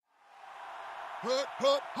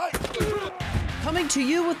Coming to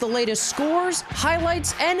you with the latest scores,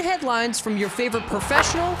 highlights, and headlines from your favorite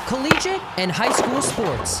professional, collegiate, and high school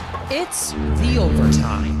sports. It's The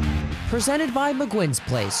Overtime. Presented by McGuinn's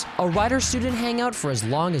Place, a writer-student hangout for as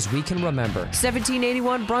long as we can remember.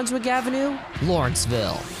 1781 Brunswick Avenue,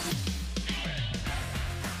 Lawrenceville.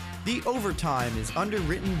 The Overtime is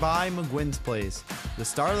underwritten by McGuinn's Place. The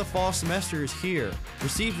start of the fall semester is here.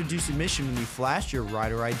 Receive reduced admission when you flash your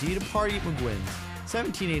rider ID to party at McGuinn's.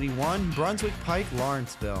 1781 Brunswick Pike,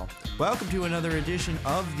 Lawrenceville. Welcome to another edition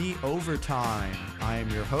of The Overtime. I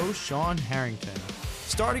am your host, Sean Harrington.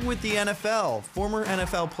 Starting with the NFL, former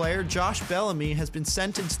NFL player Josh Bellamy has been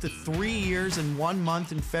sentenced to 3 years and 1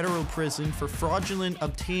 month in federal prison for fraudulent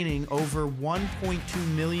obtaining over $1.2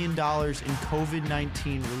 million in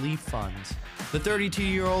COVID-19 relief funds. The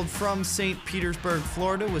 32-year-old from St. Petersburg,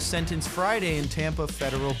 Florida, was sentenced Friday in Tampa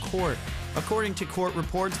federal court. According to court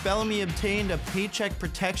reports, Bellamy obtained a Paycheck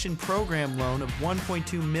Protection Program loan of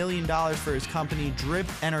 $1.2 million for his company Drip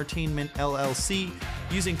Entertainment LLC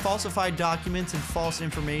using falsified documents and false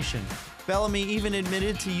information. Bellamy even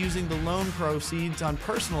admitted to using the loan proceeds on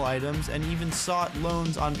personal items and even sought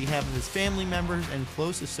loans on behalf of his family members and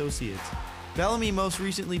close associates. Bellamy most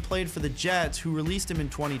recently played for the Jets, who released him in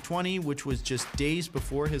 2020, which was just days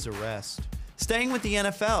before his arrest. Staying with the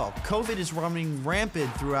NFL, COVID is running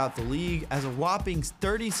rampant throughout the league as a whopping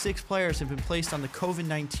 36 players have been placed on the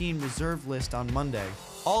COVID-19 reserve list on Monday.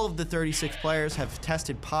 All of the 36 players have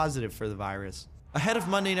tested positive for the virus. Ahead of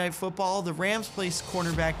Monday Night Football, the Rams placed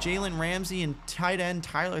cornerback Jalen Ramsey and tight end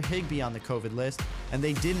Tyler Higbee on the COVID list, and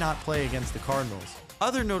they did not play against the Cardinals.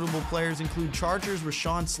 Other notable players include Chargers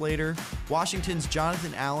Rashawn Slater, Washington's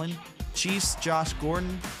Jonathan Allen, Chiefs Josh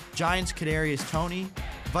Gordon, Giants Kadarius Toney,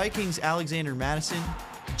 Vikings Alexander Madison,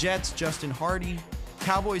 Jets Justin Hardy,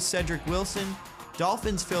 Cowboys Cedric Wilson,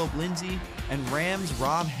 Dolphins Philip Lindsay, and Rams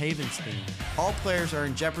Rob Havenstein. All players are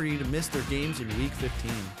in jeopardy to miss their games in Week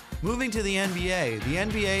 15. Moving to the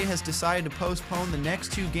NBA has decided to postpone the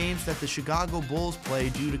next 2 games that the Chicago Bulls play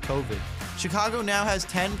due to COVID. Chicago now has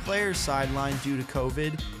 10 players sidelined due to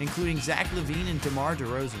COVID, including Zach LaVine and DeMar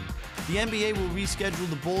DeRozan. The NBA will reschedule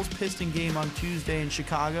the Bulls-Piston game on Tuesday in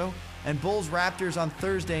Chicago and Bulls-Raptors on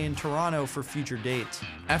Thursday in Toronto for future dates.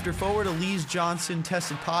 After forward Elise Johnson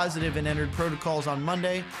tested positive and entered protocols on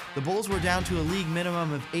Monday, the Bulls were down to a league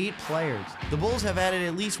minimum of 8 players. The Bulls have added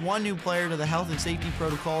at least 1 new player to the health and safety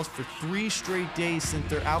protocols for 3 straight days since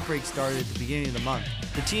their outbreak started at the beginning of the month.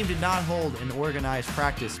 The team did not hold an organized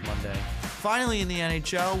practice Monday. Finally, in the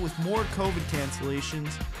NHL, with more COVID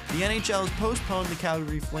cancellations, the NHL has postponed the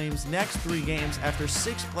Calgary Flames' next 3 games after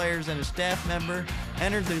 6 players and a staff member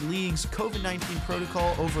entered the league's COVID-19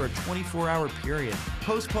 protocol over a 24-hour period.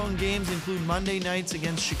 Postponed games include Monday nights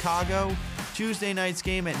against Chicago, Tuesday night's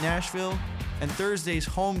game at Nashville, and Thursday's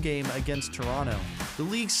home game against Toronto. The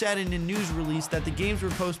league said in a news release that the games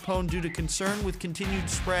were postponed due to concern with continued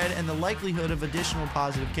spread and the likelihood of additional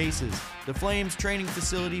positive cases. The Flames' training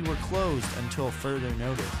facility were closed until further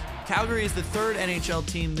notice. Calgary is the 3rd NHL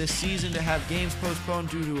team this season to have games postponed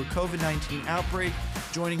due to a COVID-19 outbreak,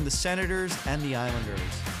 joining the Senators and the Islanders.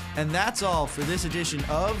 And that's all for this edition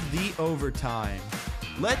of The Overtime.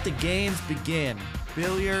 Let the games begin.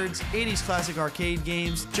 Billiards, 80s classic arcade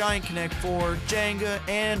games, Giant Connect 4, Jenga,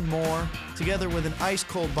 and more, together with an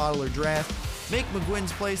ice-cold bottle or draft, make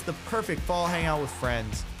McGuinn's Place the perfect fall hangout with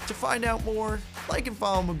friends. To find out more, like and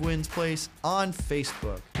follow McGuinn's Place on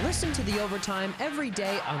Facebook. Listen to The Overtime every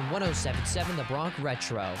day on 107.7 The Bronx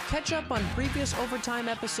Retro. Catch up on previous Overtime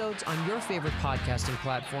episodes on your favorite podcasting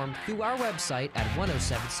platform through our website at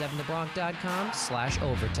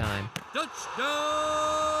 1077thebronx.com/overtime.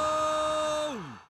 Touchdown!